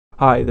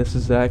Hi, this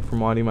is Zach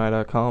from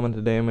AudioMy.com, and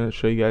today I'm going to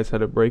show you guys how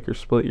to break or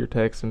split your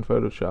text in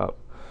Photoshop.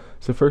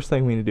 So first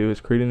thing we need to do is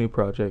create a new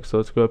project. So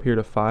let's go up here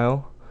to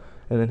File,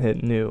 and then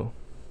hit New.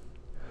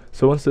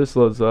 So once this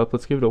loads up,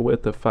 let's give it a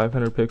width of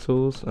 500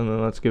 pixels, and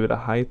then let's give it a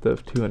height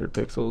of 200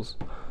 pixels.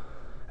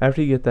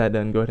 After you get that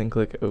done, go ahead and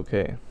click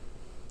OK.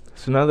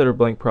 So now that our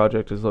blank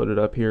project is loaded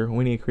up here,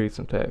 we need to create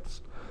some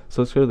text.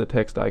 So let's go to the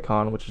text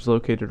icon, which is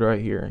located right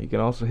here. You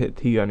can also hit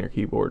T on your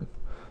keyboard.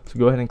 So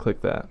go ahead and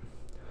click that.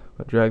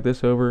 I'll drag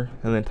this over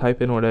and then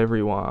type in whatever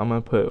you want. I'm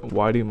going to put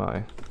why do my.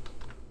 I'm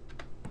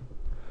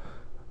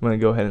going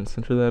to go ahead and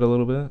center that a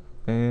little bit,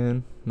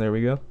 and there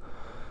we go.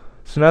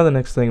 So now the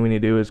next thing we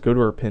need to do is go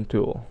to our pen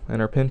tool,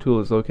 and our pen tool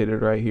is located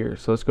right here.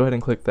 So let's go ahead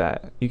and click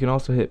that. You can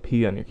also hit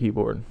P on your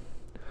keyboard.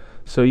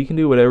 So you can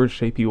do whatever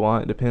shape you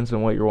want. It depends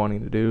on what you're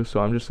wanting to do. So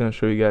I'm just going to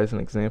show you guys an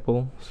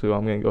example. So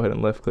I'm going to go ahead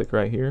and left click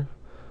right here,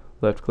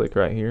 left click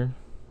right here,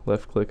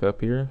 left click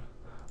up here,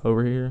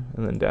 over here,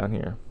 and then down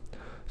here.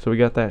 So we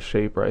got that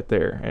shape right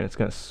there, and it's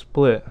going to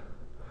split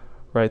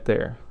right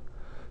there.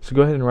 So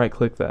go ahead and right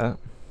click that,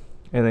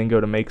 and then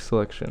go to Make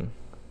Selection,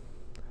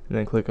 and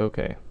then click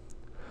OK.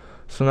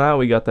 So now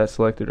we got that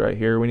selected right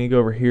here. We need to go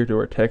over here to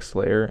our text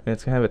layer, and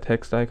it's going to have a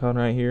text icon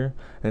right here,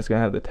 and it's going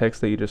to have the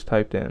text that you just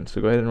typed in.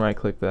 So go ahead and right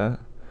click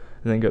that,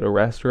 and then go to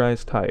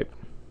Rasterize Type.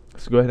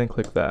 So go ahead and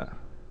click that.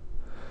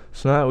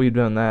 So now that we've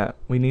done that,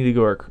 we need to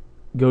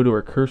go to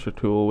our cursor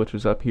tool, which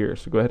is up here.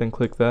 So go ahead and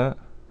click that.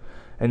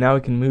 And now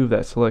we can move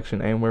that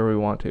selection anywhere we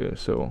want to.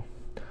 So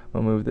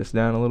I'll move this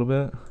down a little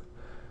bit,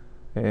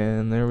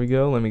 and there we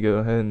go. Let me go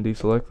ahead and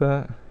deselect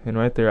that, and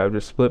right there I've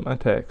just split my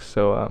text.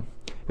 So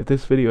if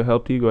this video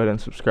helped you, go ahead and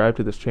subscribe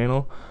to this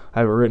channel. I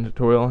have a written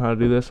tutorial on how to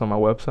do this on my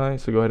website,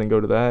 so go ahead and go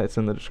to that. It's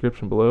in the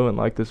description below, and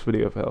like this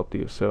video if it helped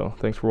you. So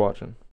thanks for watching.